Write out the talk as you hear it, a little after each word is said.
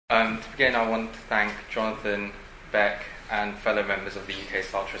To begin, I want to thank Jonathan, Beck, and fellow members of the UK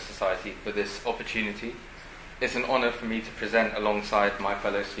Sartre Society for this opportunity. It's an honour for me to present alongside my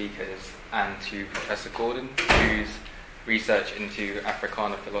fellow speakers and to Professor Gordon, whose research into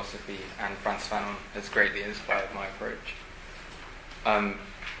Afrikaner philosophy and Frantz Fanon has greatly inspired my approach.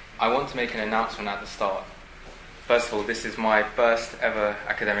 I want to make an announcement at the start. First of all, this is my first ever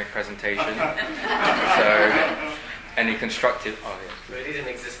academic presentation, so any constructive... Oh, yes. So it is an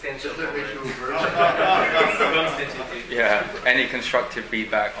existential Yeah, any constructive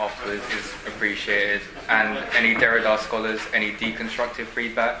feedback afterwards is appreciated, and any Derrida scholars, any deconstructive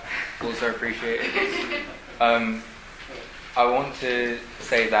feedback, also appreciated. I want to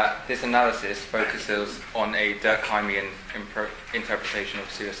say that this analysis focuses on a Durkheimian interpretation of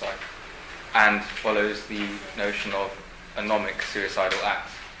suicide and follows the notion of anomic suicidal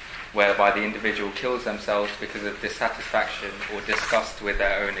acts, whereby the individual kills themselves because of dissatisfaction or disgust with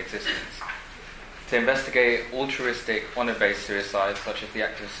their own existence. To investigate altruistic, honour-based suicide, such as the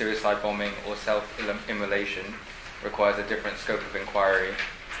act of suicide bombing or self-immolation, requires a different scope of inquiry,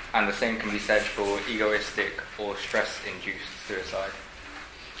 and the same can be said for egoistic or stress-induced suicide.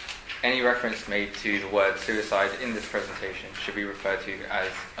 Any reference made to the word suicide in this presentation should be referred to as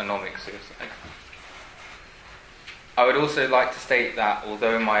anomic suicide. I would also like to state that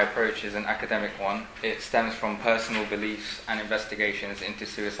although my approach is an academic one, it stems from personal beliefs and investigations into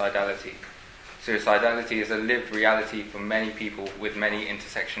suicidality. Suicidality is a lived reality for many people with many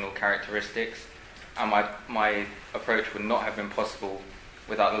intersectional characteristics, and my approach would not have been possible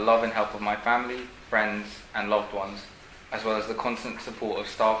without the love and help of my family, friends, and loved ones, as well as the constant support of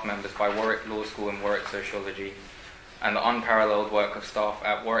staff members by Warwick Law School and Warwick Sociology, and the unparalleled work of staff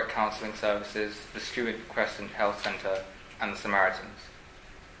at Warwick Counselling Services, the Stewart Crescent Health Centre, and the Samaritans.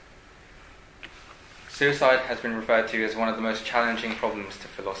 Suicide has been referred to as one of the most challenging problems to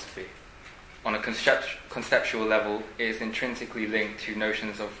philosophy. On a conceptual level, it is intrinsically linked to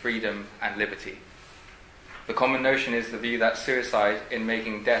notions of freedom and liberty. The common notion is the view that suicide, in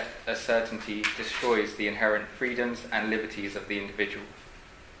making death a certainty, destroys the inherent freedoms and liberties of the individual.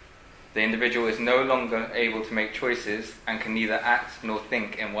 The individual is no longer able to make choices and can neither act nor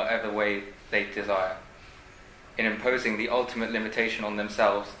think in whatever way they desire. In imposing the ultimate limitation on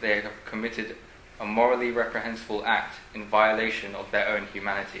themselves, they have committed a morally reprehensible act in violation of their own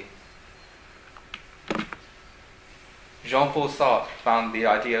humanity. Jean-Paul Sartre found the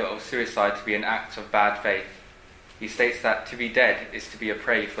idea of suicide to be an act of bad faith. He states that to be dead is to be a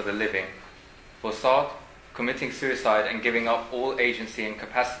prey for the living. For Sartre, committing suicide and giving up all agency and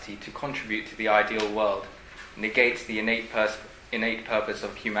capacity to contribute to the ideal world negates the innate purpose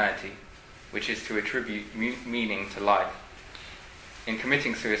of humanity, which is to attribute meaning to life. In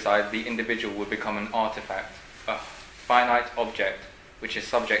committing suicide, the individual would become an artifact, a finite object, which is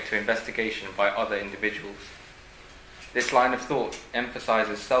subject to investigation by other individuals. This line of thought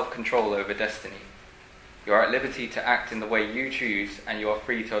emphasizes self-control over destiny. You are at liberty to act in the way you choose, and you are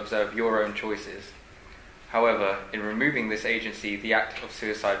free to observe your own choices. However, in removing this agency, the act of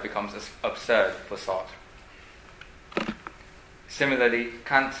suicide becomes absurd for Sartre. Similarly,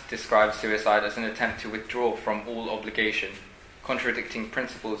 Kant describes suicide as an attempt to withdraw from all obligation, contradicting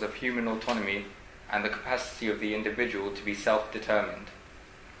principles of human autonomy and the capacity of the individual to be self-determined.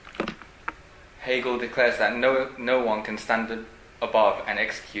 Hegel declares that no one can stand above and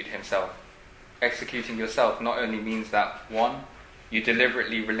execute himself. Executing yourself not only means that, 1, you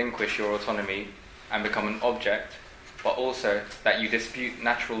deliberately relinquish your autonomy and become an object, but also that you dispute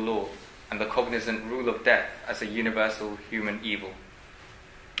natural law and the cognizant rule of death as a universal human evil.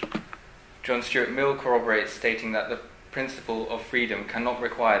 John Stuart Mill corroborates, stating that the principle of freedom cannot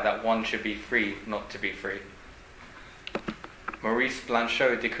require that one should be free not to be free. Maurice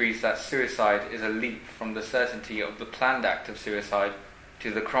Blanchot decrees that suicide is a leap from the certainty of the planned act of suicide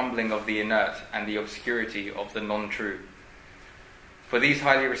to the crumbling of the inert and the obscurity of the non-true. For these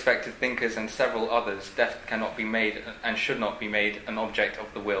highly respected thinkers and several others, death cannot be made and should not be made an object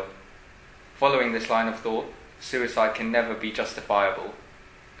of the will. Following this line of thought, suicide can never be justifiable.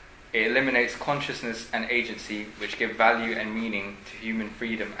 It eliminates consciousness and agency, which give value and meaning to human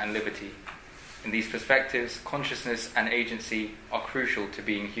freedom and liberty. In these perspectives, consciousness and agency are crucial to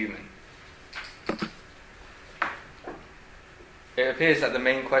being human. It appears that the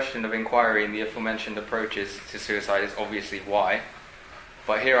main question of inquiry in the aforementioned approaches to suicide is obviously why,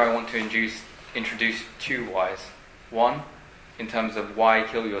 but here I want to introduce two whys. 1, in terms of why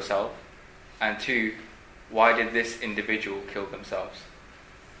kill yourself, and 2, why did this individual kill themselves?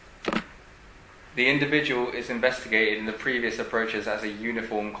 The individual is investigated in the previous approaches as a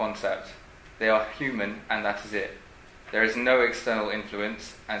uniform concept. They are human, and that is it. There is no external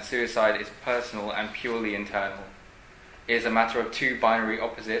influence, and suicide is personal and purely internal. It is a matter of two binary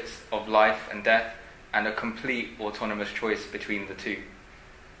opposites of life and death, and a complete autonomous choice between the two.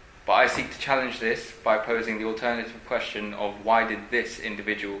 But I seek to challenge this by posing the alternative question of why did this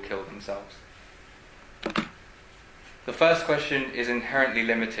individual kill themselves? The first question is inherently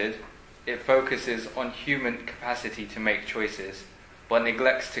limited. It focuses on human capacity to make choices, but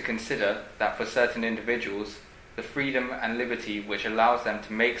neglects to consider that for certain individuals, the freedom and liberty which allows them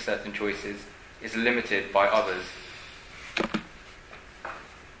to make certain choices is limited by others.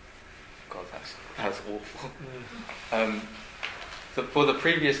 God, that's awful. So for the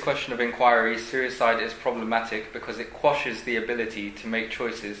previous question of inquiry, suicide is problematic because it quashes the ability to make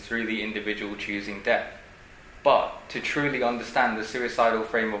choices through the individual choosing death. But to truly understand the suicidal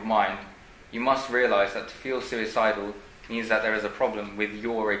frame of mind, you must realize that to feel suicidal means that there is a problem with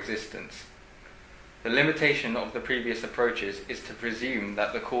your existence. The limitation of the previous approaches is to presume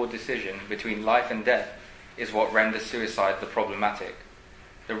that the core decision between life and death is what renders suicide the problematic.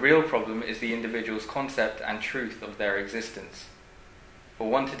 The real problem is the individual's concept and truth of their existence. For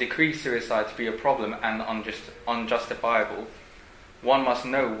one to decree suicide to be a problem and unjustifiable, one must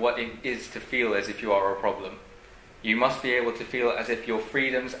know what it is to feel as if you are a problem. You must be able to feel as if your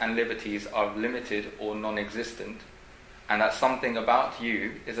freedoms and liberties are limited or non-existent, and that something about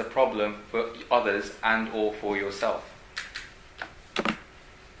you is a problem for others and or for yourself.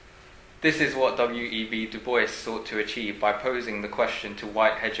 This is what W.E.B. Du Bois sought to achieve by posing the question to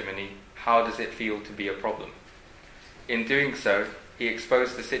white hegemony, how does it feel to be a problem? In doing so, he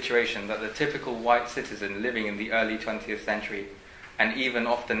exposed the situation that the typical white citizen living in the early 20th century, and even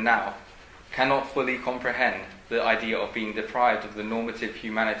often now, cannot fully comprehend the idea of being deprived of the normative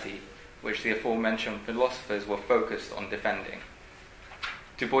humanity which the aforementioned philosophers were focused on defending.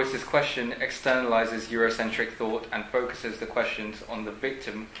 Du Bois's question externalizes Eurocentric thought and focuses the questions on the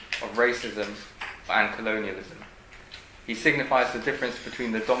victim of racism and colonialism. He signifies the difference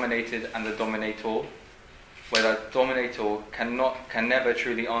between the dominated and the dominator, where the dominator can never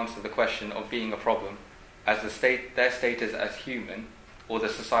truly answer the question of being a problem, as their status as human or the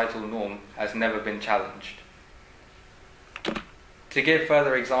societal norm has never been challenged. To give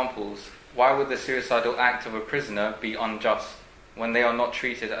further examples, why would the suicidal act of a prisoner be unjust when they are not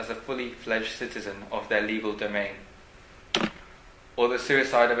treated as a fully fledged citizen of their legal domain? Or the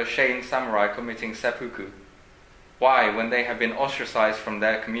suicide of a shamed samurai committing seppuku? Why, when they have been ostracized from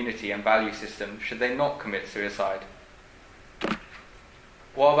their community and value system, should they not commit suicide?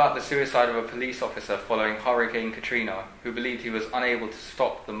 What about the suicide of a police officer following Hurricane Katrina, who believed he was unable to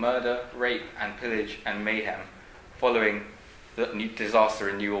stop the murder, rape, and pillage and mayhem following the disaster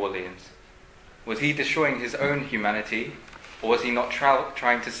in New Orleans? Was he destroying his own humanity, or was he not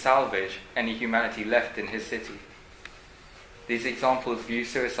trying to salvage any humanity left in his city? These examples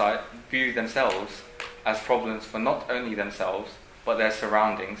view themselves as problems for not only themselves, but their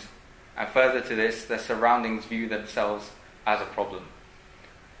surroundings, and further to this, their surroundings view themselves as a problem.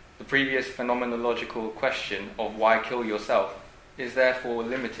 The previous phenomenological question of why kill yourself is therefore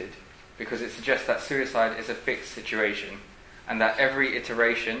limited, because it suggests that suicide is a fixed situation, and that every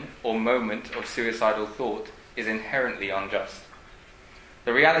iteration or moment of suicidal thought is inherently unjust.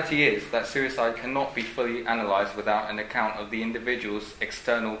 The reality is that suicide cannot be fully analysed without an account of the individual's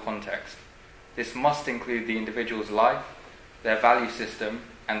external context. This must include the individual's life, their value system,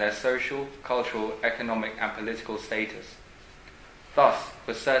 and their social, cultural, economic, and political status. Thus,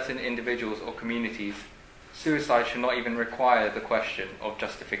 for certain individuals or communities, suicide should not even require the question of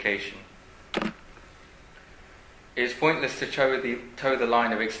justification. It is pointless to toe the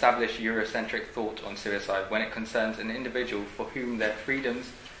line of established Eurocentric thought on suicide when it concerns an individual for whom their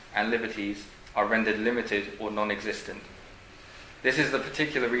freedoms and liberties are rendered limited or non-existent. This is the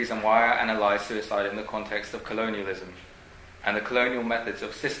particular reason why I analyse suicide in the context of colonialism and the colonial methods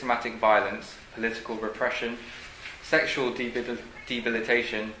of systematic violence, political repression, sexual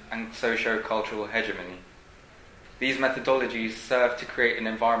debilitation, and socio-cultural hegemony. These methodologies serve to create an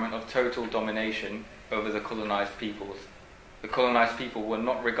environment of total domination over the colonized peoples. The colonized people were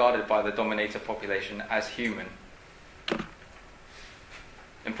not regarded by the dominator population as human.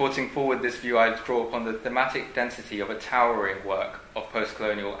 In putting forward this view, I draw upon the thematic density of a towering work of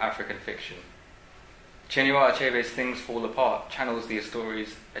post-colonial African fiction. Chinua Achebe's Things Fall Apart channels the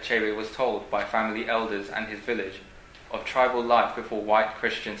stories Achebe was told by family elders and his village of tribal life before white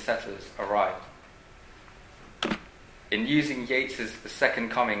Christian settlers arrived. In using Yeats's The Second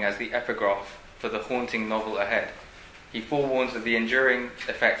Coming as the epigraph for the haunting novel ahead, he forewarns of the enduring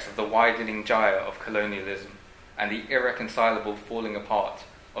effects of the widening gyre of colonialism and the irreconcilable falling apart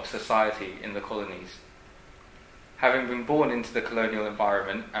of society in the colonies. Having been born into the colonial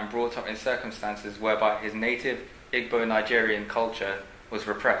environment and brought up in circumstances whereby his native Igbo-Nigerian culture was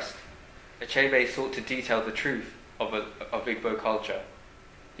repressed, Achebe sought to detail the truth of Igbo culture.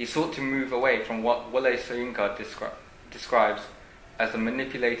 He sought to move away from what Wole Soyinka describes as the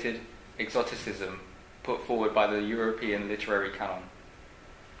manipulated exoticism put forward by the European literary canon.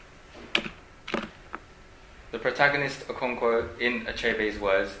 The protagonist Okonkwo, in Achebe's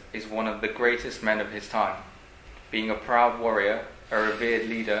words, is one of the greatest men of his time, being a proud warrior, a revered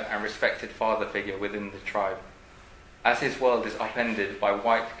leader and respected father figure within the tribe. As his world is upended by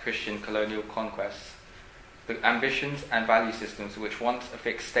white Christian colonial conquests, the ambitions and value systems which once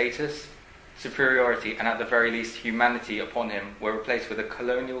affixed status, superiority and at the very least humanity upon him were replaced with a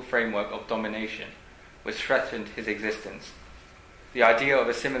colonial framework of domination which threatened his existence. The idea of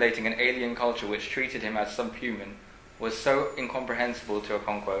assimilating an alien culture which treated him as subhuman was so incomprehensible to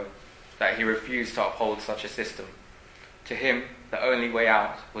Okonkwo that he refused to uphold such a system. To him, the only way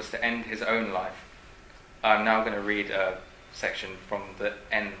out was to end his own life. I'm now going to read a section from the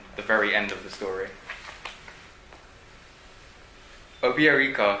very end of the story.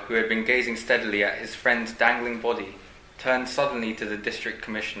 Obiorika, who had been gazing steadily at his friend's dangling body, turned suddenly to the district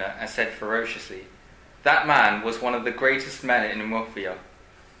commissioner and said ferociously, "That man was one of the greatest men in Umuofia.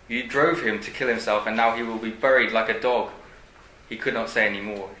 You drove him to kill himself and now he will be buried like a dog." He could not say any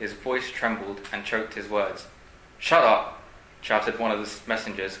more. His voice trembled and choked his words. "Shut up," shouted one of the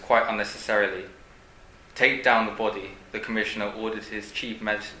messengers, quite unnecessarily. "Take down the body," the commissioner ordered his chief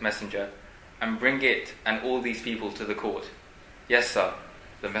messenger, "and bring it and all these people to the court." "Yes, sir,"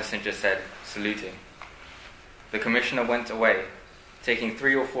 the messenger said, saluting. The commissioner went away, taking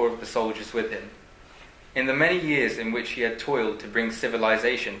 3 or 4 of the soldiers with him. In the many years in which he had toiled to bring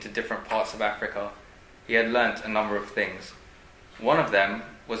civilization to different parts of Africa, he had learnt a number of things. One of them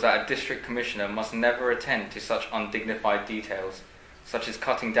was that a district commissioner must never attend to such undignified details, such as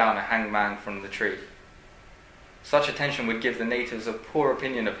cutting down a hanged man from the tree. Such attention would give the natives a poor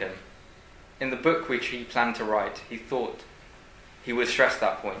opinion of him. In the book which he planned to write, he thought he would stress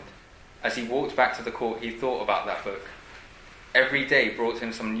that point. As he walked back to the court, he thought about that book. Every day brought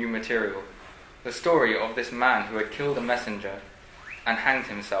him some new material. The story of this man who had killed a messenger and hanged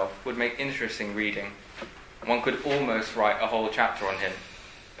himself would make interesting reading. One could almost write a whole chapter on him.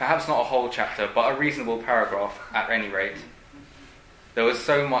 Perhaps not a whole chapter, but a reasonable paragraph at any rate. There was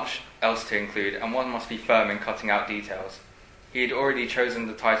so much else to include, and one must be firm in cutting out details. He had already chosen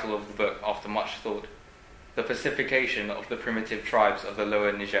the title of the book after much thought: The Pacification of the Primitive Tribes of the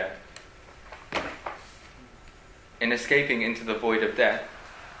Lower Niger. In escaping into the void of death,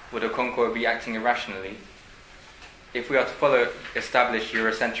 would Okonkwo be acting irrationally? If we are to follow established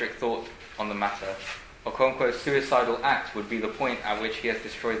Eurocentric thought on the matter, Okonkwo's suicidal act would be the point at which he has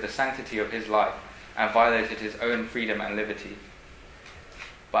destroyed the sanctity of his life and violated his own freedom and liberty.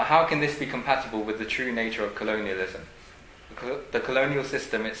 But how can this be compatible with the true nature of colonialism? The colonial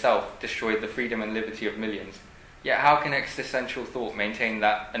system itself destroyed the freedom and liberty of millions. Yet how can existential thought maintain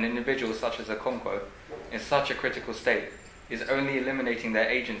that an individual such as Okonkwo, in such a critical state, is only eliminating their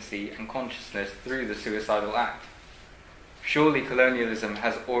agency and consciousness through the suicidal act? Surely colonialism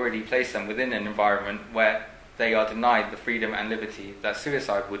has already placed them within an environment where they are denied the freedom and liberty that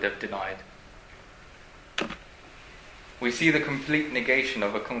suicide would have denied. We see the complete negation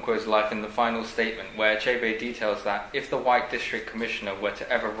of Okonkwo's life in the final statement, where Achebe details that if the white district commissioner were to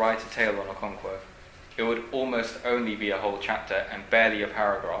ever write a tale on Okonkwo, it would almost only be a whole chapter and barely a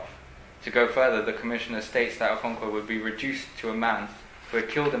paragraph. To go further, the commissioner states that Okonkwo would be reduced to a man who had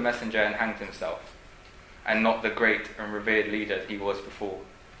killed a messenger and hanged himself, and not the great and revered leader he was before.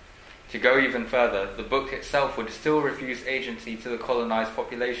 To go even further, the book itself would still refuse agency to the colonized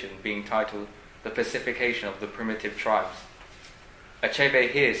population, being titled The Pacification of the Primitive Tribes.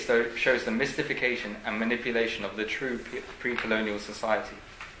 Achebe here shows the mystification and manipulation of the true pre-colonial society,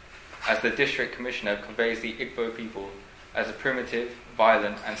 as the district commissioner conveys the Igbo people as a primitive,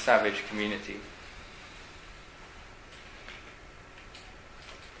 violent and savage community.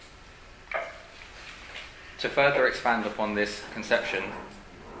 To further expand upon this conception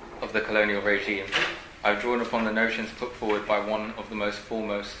of the colonial regime, I've drawn upon the notions put forward by one of the most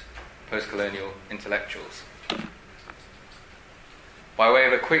foremost post-colonial intellectuals. By way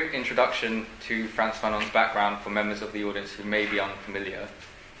of a quick introduction to Frantz Fanon's background for members of the audience who may be unfamiliar,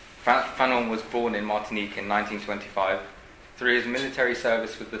 Fanon was born in Martinique in 1925. Through his military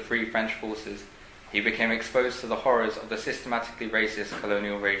service with the Free French Forces, he became exposed to the horrors of the systematically racist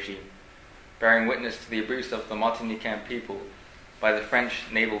colonial regime, bearing witness to the abuse of the Martinican people by the French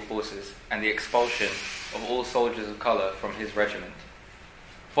naval forces and the expulsion of all soldiers of colour from his regiment.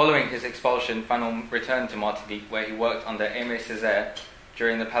 Following his expulsion, Fanon returned to Martinique, where he worked under Aimé Césaire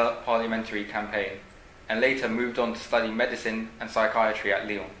during the parliamentary campaign, and later moved on to study medicine and psychiatry at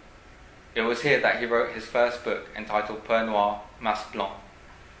Lyon. It was here that he wrote his first book, entitled Peur Noire, Masque Blanc,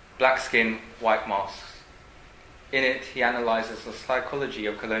 Black Skin, White Masks. In it, he analyzes the psychology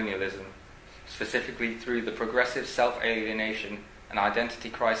of colonialism, specifically through the progressive self-alienation and identity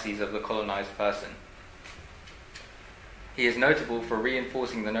crises of the colonized person. He is notable for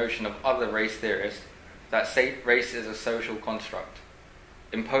reinforcing the notion of other race theorists that race is a social construct,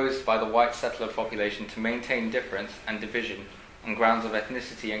 imposed by the white settler population to maintain difference and division on grounds of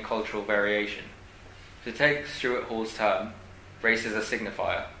ethnicity and cultural variation. To take Stuart Hall's term, race is a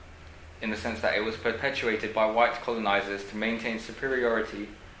signifier, in the sense that it was perpetuated by white colonizers to maintain superiority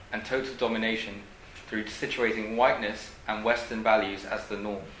and total domination through situating whiteness and Western values as the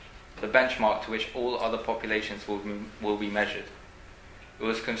norm, the benchmark to which all other populations will be measured. It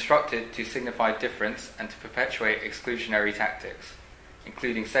was constructed to signify difference and to perpetuate exclusionary tactics,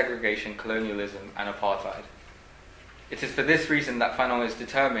 including segregation, colonialism, and apartheid. It is for this reason that Fanon is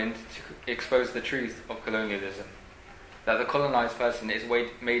determined to expose the truth of colonialism, that the colonized person is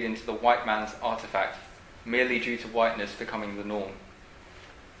made into the white man's artifact merely due to whiteness becoming the norm.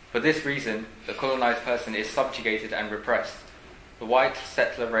 For this reason, the colonized person is subjugated and repressed. The white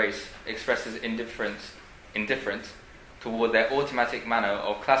settler race expresses indifference toward their automatic manner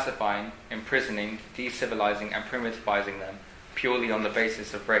of classifying, imprisoning, decivilizing, and primitivizing them purely on the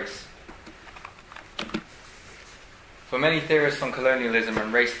basis of race. For many theorists on colonialism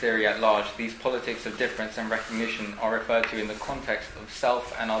and race theory at large, these politics of difference and recognition are referred to in the context of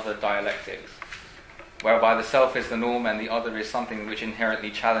self and other dialectics, whereby the self is the norm and the other is something which inherently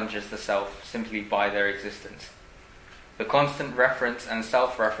challenges the self simply by their existence. The constant reference and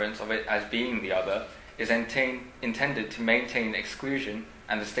self-reference of it as being the other is intended to maintain exclusion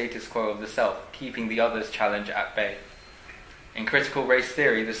and the status quo of the self, keeping the other's challenge at bay. In critical race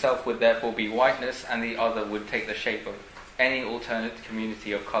theory, the self would therefore be whiteness and the other would take the shape of any alternate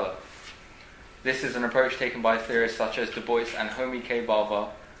community of colour. This is an approach taken by theorists such as Du Bois and Homi K. Bhabha,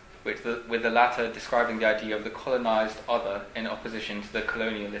 with the latter describing the idea of the colonised other in opposition to the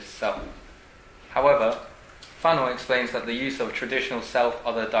colonialist self. However, Fanon explains that the use of traditional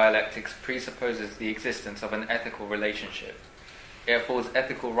self-other dialectics presupposes the existence of an ethical relationship. It affords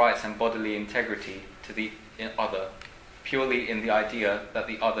ethical rights and bodily integrity to the other, purely in the idea that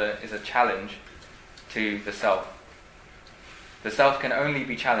the other is a challenge to the self. The self can only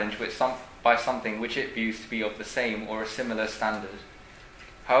be challenged by something which it views to be of the same or a similar standard.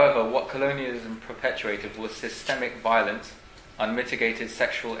 However, what colonialism perpetuated was systemic violence, unmitigated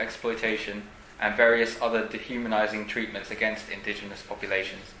sexual exploitation, and various other dehumanizing treatments against indigenous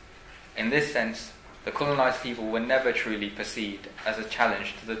populations. In this sense, the colonized people were never truly perceived as a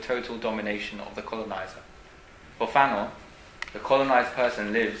challenge to the total domination of the colonizer. For Fanon, the colonized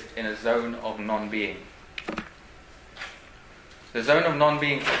person lives in a zone of non-being. The zone of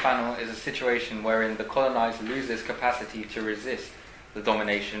non-being for Fanon is a situation wherein the colonized loses capacity to resist the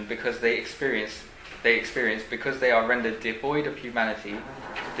domination because they experience because they are rendered devoid of humanity,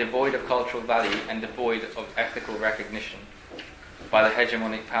 devoid of cultural value, and devoid of ethical recognition by the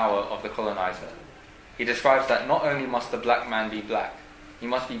hegemonic power of the colonizer. He describes that not only must the black man be black, he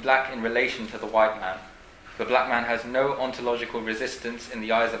must be black in relation to the white man. The black man has no ontological resistance in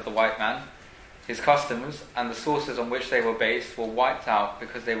the eyes of the white man. His customs and the sources on which they were based were wiped out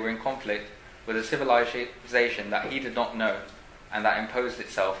because they were in conflict with a civilization that he did not know and that imposed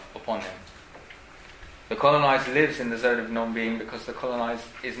itself upon him. The colonized lives in the zone of non-being because the colonized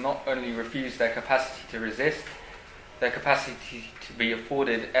is not only refused their capacity to resist, their capacity to be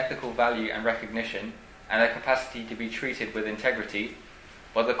afforded ethical value and recognition, and their capacity to be treated with integrity,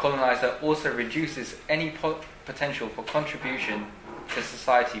 but the colonizer also reduces any potential for contribution to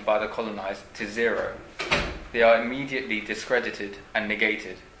society by the colonized to zero. They are immediately discredited and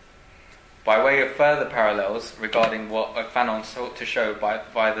negated. By way of further parallels regarding what Fanon sought to show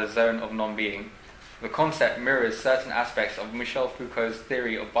by the zone of non-being, the concept mirrors certain aspects of Michel Foucault's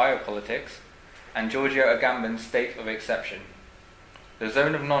theory of biopolitics and Giorgio Agamben's state of exception. The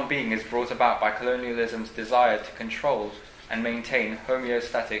zone of non-being is brought about by colonialism's desire to control and maintain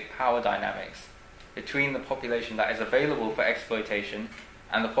homeostatic power dynamics between the population that is available for exploitation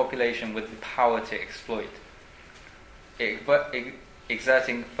and the population with the power to exploit,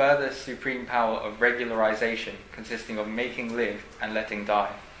 exerting further supreme power of regularization consisting of making live and letting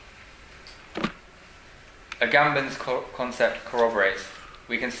die. Agamben's concept corroborates.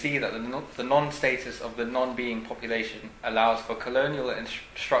 We can see that the non-status of the non-being population allows for colonial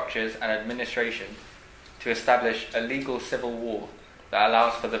structures and administration to establish a legal civil war that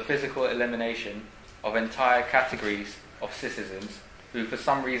allows for the physical elimination of entire categories of citizens who for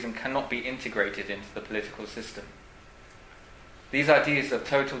some reason cannot be integrated into the political system. These ideas of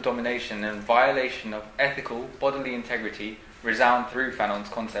total domination and violation of ethical bodily integrity resound through Fanon's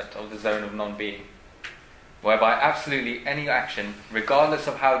concept of the zone of non-being, whereby absolutely any action, regardless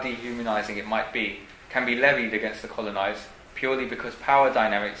of how dehumanizing it might be, can be levied against the colonized purely because power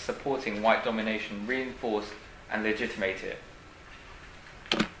dynamics supporting white domination reinforce and legitimate it.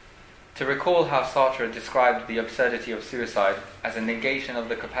 To recall how Sartre described the absurdity of suicide as a negation of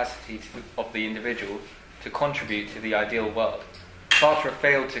the capacity of the individual to contribute to the ideal world, Sartre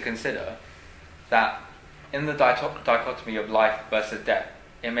failed to consider that in the dichotomy of life versus death,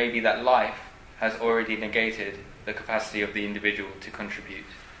 it may be that life has already negated the capacity of the individual to contribute.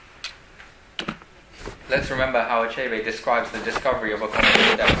 Let's remember how Achebe describes the discovery of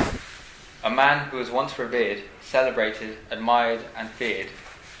Okonkwo's death. A man who was once revered, celebrated, admired, and feared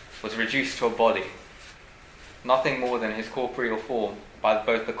was reduced to a body, nothing more than his corporeal form by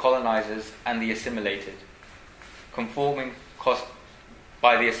both the colonizers and the assimilated, conforming colonized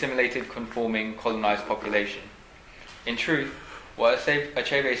population. In truth, what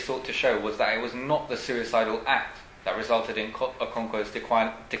Achebe sought to show was that it was not the suicidal act that resulted in Okonkwo's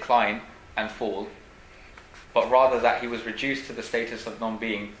decline and fall, but rather that he was reduced to the status of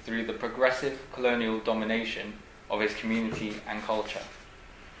non-being through the progressive colonial domination of his community and culture.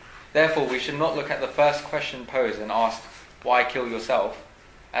 Therefore, we should not look at the first question posed and ask, why kill yourself,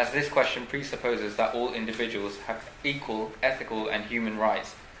 as this question presupposes that all individuals have equal ethical and human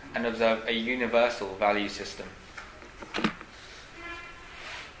rights and observe a universal value system.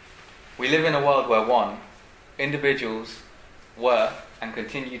 We live in a world where 1. Individuals were and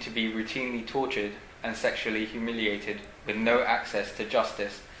continue to be routinely tortured and sexually humiliated with no access to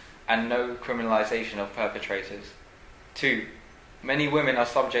justice and no criminalization of perpetrators. 2. Many women are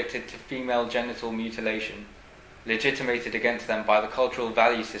subjected to female genital mutilation, legitimated against them by the cultural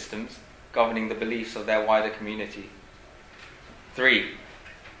value systems governing the beliefs of their wider community. 3.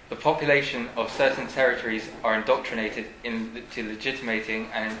 The population of certain territories are indoctrinated into legitimating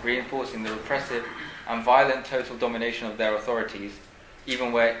and reinforcing the repressive and violent total domination of their authorities,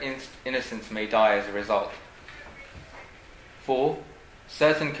 even where innocents may die as a result. 4.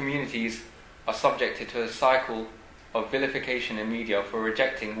 Certain communities are subjected to a cycle of vilification in media for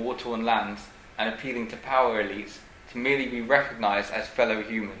rejecting war-torn lands and appealing to power elites to merely be recognized as fellow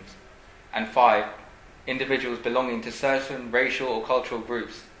humans. And 5. Individuals belonging to certain racial or cultural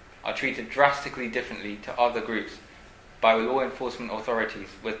groups are treated drastically differently to other groups by law enforcement authorities,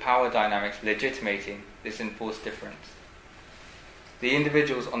 with power dynamics legitimating this enforced difference. The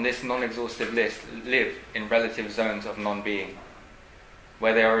individuals on this non-exhaustive list live in relative zones of non-being,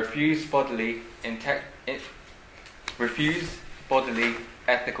 where they are refused bodily,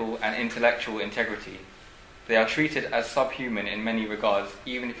 ethical, and intellectual integrity. They are treated as subhuman in many regards,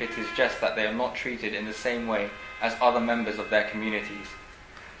 even if it is just that they are not treated in the same way as other members of their communities,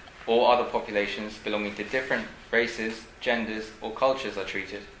 or other populations belonging to different races, genders, or cultures are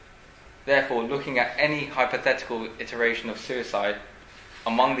treated. Therefore, looking at any hypothetical iteration of suicide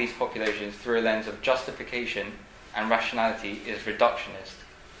among these populations through a lens of justification and rationality is reductionist,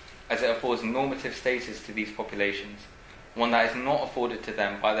 as it affords normative status to these populations, one that is not afforded to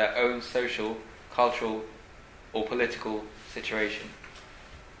them by their own social, cultural, or political situation.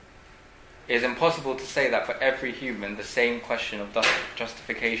 It is impossible to say that for every human the same question of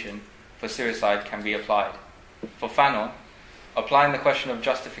justification for suicide can be applied. For Fanon, applying the question of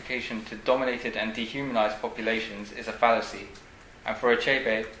justification to dominated and dehumanized populations is a fallacy, and for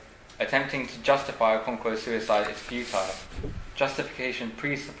Achebe, attempting to justify Okonkwo's suicide is futile. Justification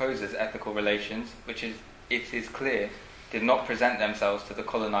presupposes ethical relations, which it is clear did not present themselves to the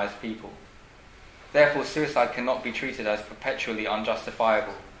colonized people. Therefore, suicide cannot be treated as perpetually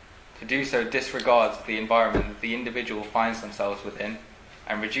unjustifiable. To do so disregards the environment that the individual finds themselves within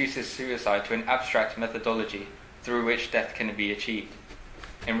and reduces suicide to an abstract methodology through which death can be achieved.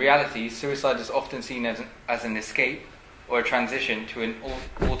 In reality, suicide is often seen as an escape or a transition to an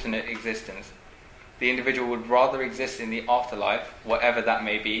alternate existence. The individual would rather exist in the afterlife, whatever that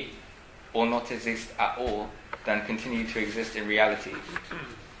may be, or not exist at all, than continue to exist in reality.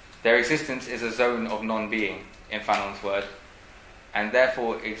 Their existence is a zone of non-being, in Fanon's word, and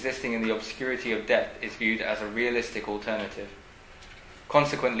therefore existing in the obscurity of death is viewed as a realistic alternative.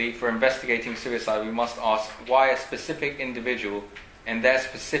 Consequently, for investigating suicide, we must ask why a specific individual in their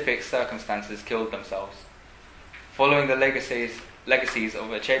specific circumstances killed themselves. Following the legacies of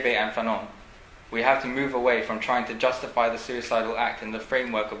Achebe and Fanon, we have to move away from trying to justify the suicidal act in the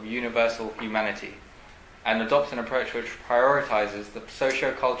framework of universal humanity. and adopts an approach which prioritizes the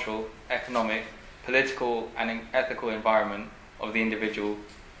socio-cultural, economic, political, and ethical environment of the individual,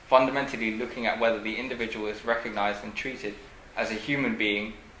 fundamentally looking at whether the individual is recognized and treated as a human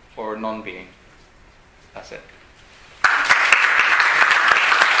being or a non-being. That's it.